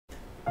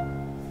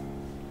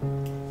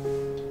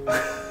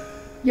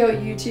Yo,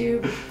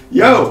 YouTube.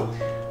 Yo!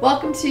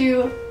 Welcome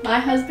to my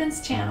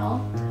husband's channel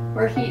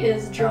where he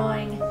is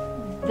drawing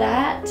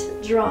that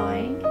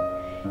drawing.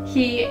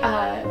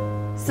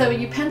 So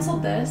you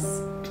penciled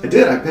this. I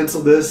did. I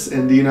penciled this,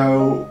 and do you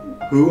know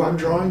who I'm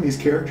drawing? These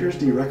characters?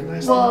 Do you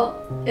recognize them?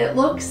 Well, it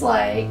looks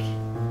like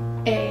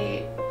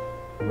a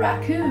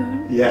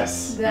raccoon.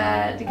 Yes.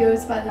 That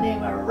goes by the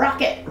name of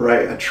Rocket.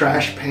 Right, a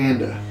trash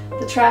panda.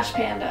 The trash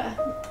panda.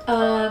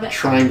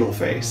 Triangle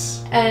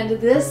face. And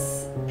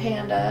this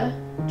panda,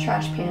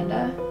 trash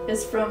panda,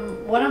 is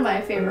from one of my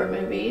favorite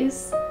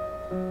movies.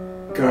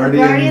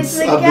 Guardians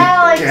of the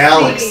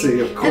Galaxy,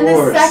 of course. And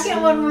the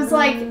second one was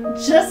like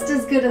just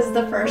as good as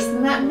the first,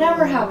 and that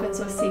never happens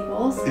with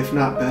sequels. If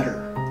not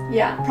better.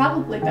 Yeah,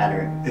 probably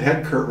better. It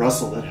had Kurt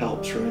Russell, that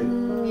helps,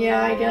 right?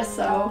 Yeah, I guess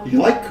so. You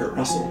like Kurt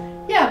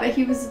Russell? Yeah, but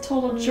he was a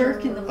total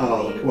jerk in the movie.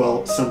 Oh,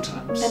 well,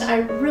 sometimes. And I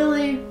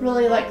really,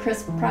 really like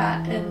Chris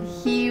Pratt, and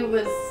he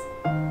was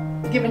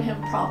giving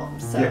him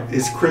problems. So. Yeah.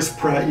 Is Chris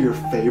Pratt your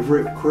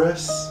favorite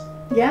Chris?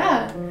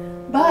 Yeah,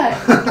 but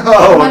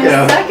oh,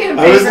 okay.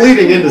 I was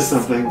leading into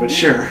something, but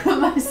sure.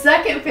 My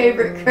second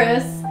favorite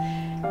Chris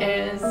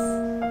is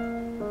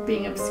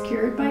being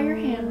obscured by your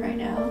hand right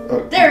now.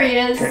 Oh, there he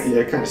is.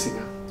 Yeah, I kind of see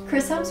now.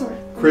 Chris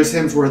Hemsworth. Chris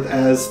Hemsworth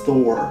as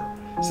Thor.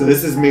 So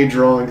this is me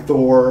drawing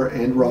Thor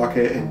and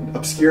Rocket, and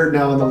obscured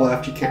now on the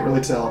left, you can't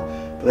really tell,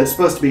 but that's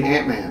supposed to be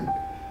Ant-Man.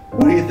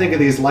 What do you think of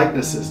these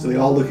likenesses? Do they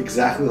all look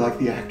exactly like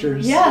the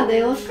actors? Yeah,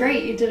 they look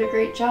great. You did a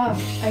great job.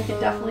 I can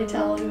definitely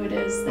tell who it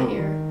is that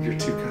you're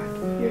too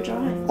kind. You're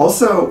drawing.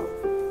 Also,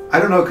 I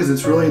don't know, because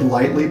it's really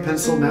lightly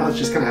penciled now, it's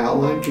just kind of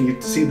outlined. Can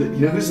you see that?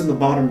 You know who's in the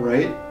bottom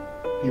right?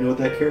 You know what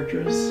that character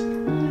is? I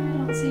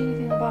don't see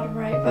anything in the bottom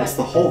right, but... That's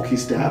the Hulk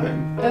he's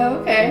dabbing. Oh,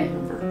 okay.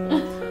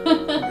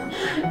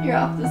 You're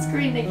off the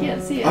screen, they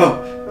can't see it.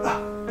 Oh.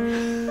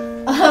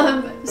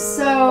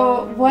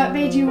 So what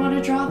made you want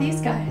to draw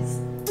these guys?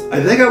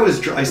 I think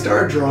I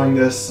started drawing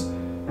this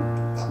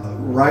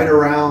right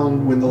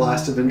around when the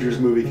last Avengers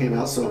movie came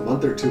out, so a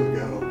month or two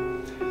ago.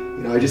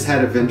 You know, I just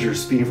had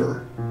Avengers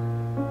fever,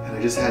 and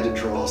I just had to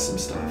draw some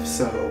stuff.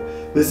 So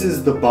this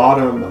is the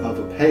bottom of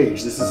a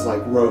page. This is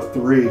like row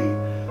 3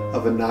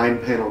 of a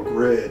 9-panel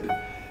grid,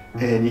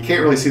 and you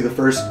can't really see the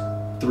first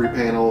 3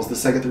 panels. The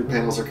second 3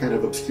 panels are kind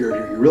of obscured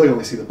here. You really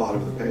only see the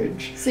bottom of the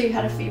page. So you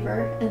had a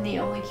fever, and the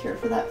only cure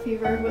for that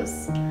fever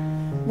was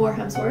more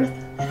Hemsworth?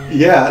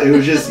 Yeah, it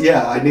was just,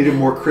 I needed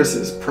more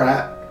Chris's.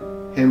 Pratt,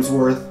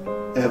 Hemsworth,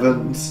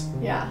 Evans.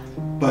 Yeah.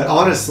 But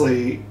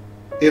honestly,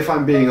 if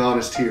I'm being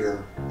honest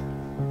here,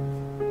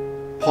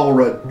 Paul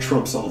Rudd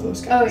trumps all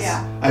those guys. Oh,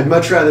 yeah. I'd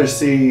much rather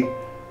see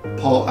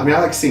Paul, I mean, I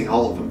like seeing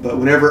all of them, but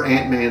whenever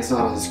Ant-Man's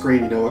not on the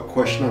screen, you know what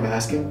question I'm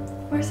asking?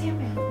 Where's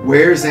Ant-Man?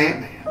 Where's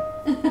Ant-Man?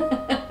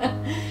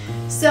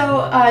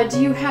 So,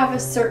 do you have a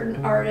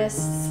certain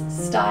artist's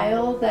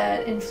style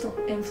that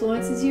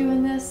influences you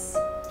in this?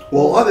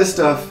 Well, a lot of this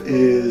stuff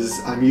is,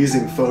 I'm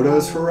using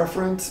photos for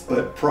reference,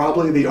 but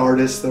probably the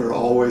artists that are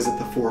always at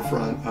the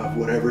forefront of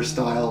whatever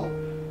style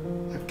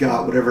I've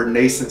got, whatever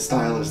nascent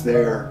style is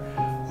there,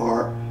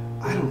 are,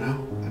 I don't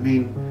know. I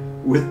mean,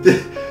 with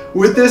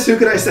this, who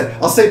could I say?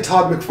 I'll say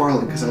Todd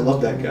McFarlane, because I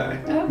love that guy.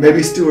 Okay.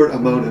 Maybe Stuart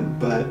Amonin,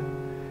 but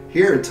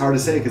here it's hard to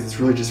say because it's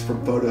really just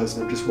from photos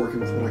and I'm just working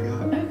with what I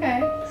got.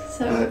 Okay,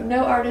 so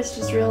no artist,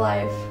 just real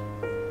life.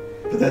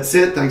 But that's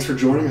it. Thanks for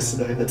joining us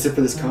today. That's it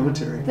for this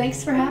commentary.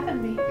 Thanks for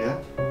having me. Yeah.